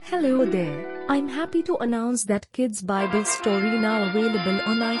Hello there. I'm happy to announce that Kids Bible Story now available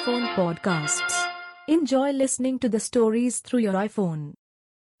on iPhone podcasts. Enjoy listening to the stories through your iPhone.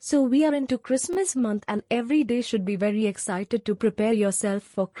 So we are into Christmas month and every day should be very excited to prepare yourself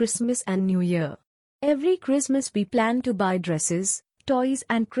for Christmas and New Year. Every Christmas we plan to buy dresses, toys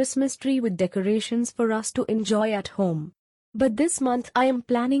and Christmas tree with decorations for us to enjoy at home. But this month I am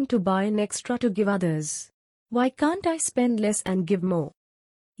planning to buy an extra to give others. Why can't I spend less and give more?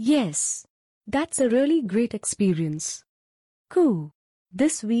 Yes, that's a really great experience. Cool.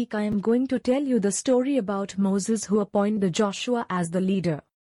 This week I am going to tell you the story about Moses who appointed Joshua as the leader.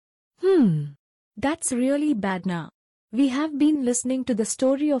 That's really bad now. We have been listening to the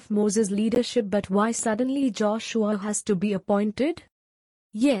story of Moses' leadership, but why suddenly Joshua has to be appointed?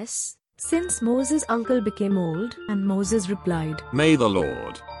 Yes, since Moses' uncle became old, and Moses replied, "May the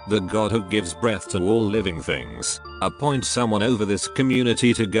Lord, the God who gives breath to all living things, appoint someone over this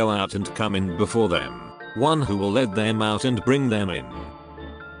community to go out and come in before them, one who will lead them out and bring them in.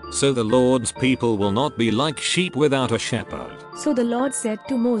 So the Lord's people will not be like sheep without a shepherd." So the Lord said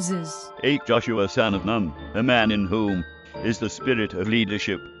to Moses, "Take Joshua son of Nun, a man in whom is the spirit of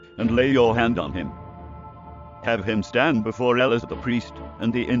leadership, and lay your hand on him. Have him stand before Eleazar the priest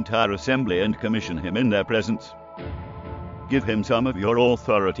and the entire assembly and commission him in their presence. Give him some of your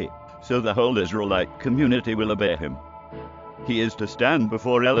authority, so the whole Israelite community will obey him. He is to stand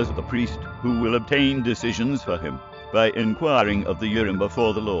before Eleazar the priest, who will obtain decisions for him by inquiring of the Urim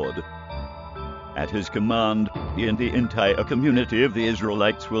before the Lord. At his command, he and the entire community of the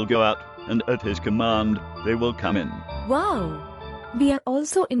Israelites will go out, and at his command, they will come in." Wow! We are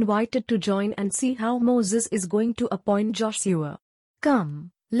also invited to join and see how Moses is going to appoint Joshua.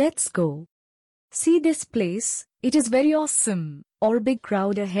 Come, let's go. See this place, it is very awesome. Or big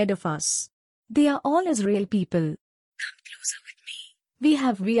crowd ahead of us. They are all Israel people. Come closer with me. We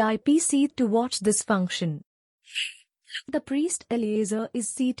have VIP seat to watch this function. The priest Eleazar is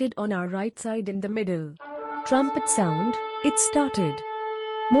seated on our right side in the middle. Trumpet sound, it started.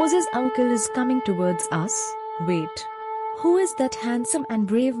 Moses' uncle is coming towards us. Wait. Who is that handsome and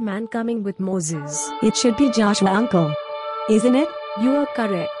brave man coming with Moses? It should be Joshua, uncle. Isn't it? You are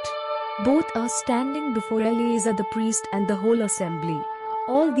correct. Both are standing before Eleazar the priest and the whole assembly.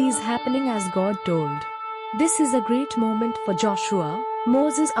 All these happening as God told. This is a great moment for Joshua.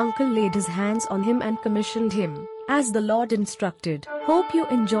 Moses' uncle laid his hands on him and commissioned him, as the Lord instructed. Hope you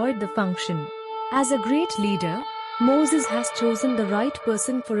enjoyed the function. As a great leader, Moses has chosen the right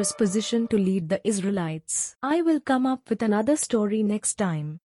person for his position to lead the Israelites. I will come up with another story next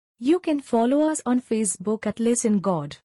time. You can follow us on Facebook at Listen God.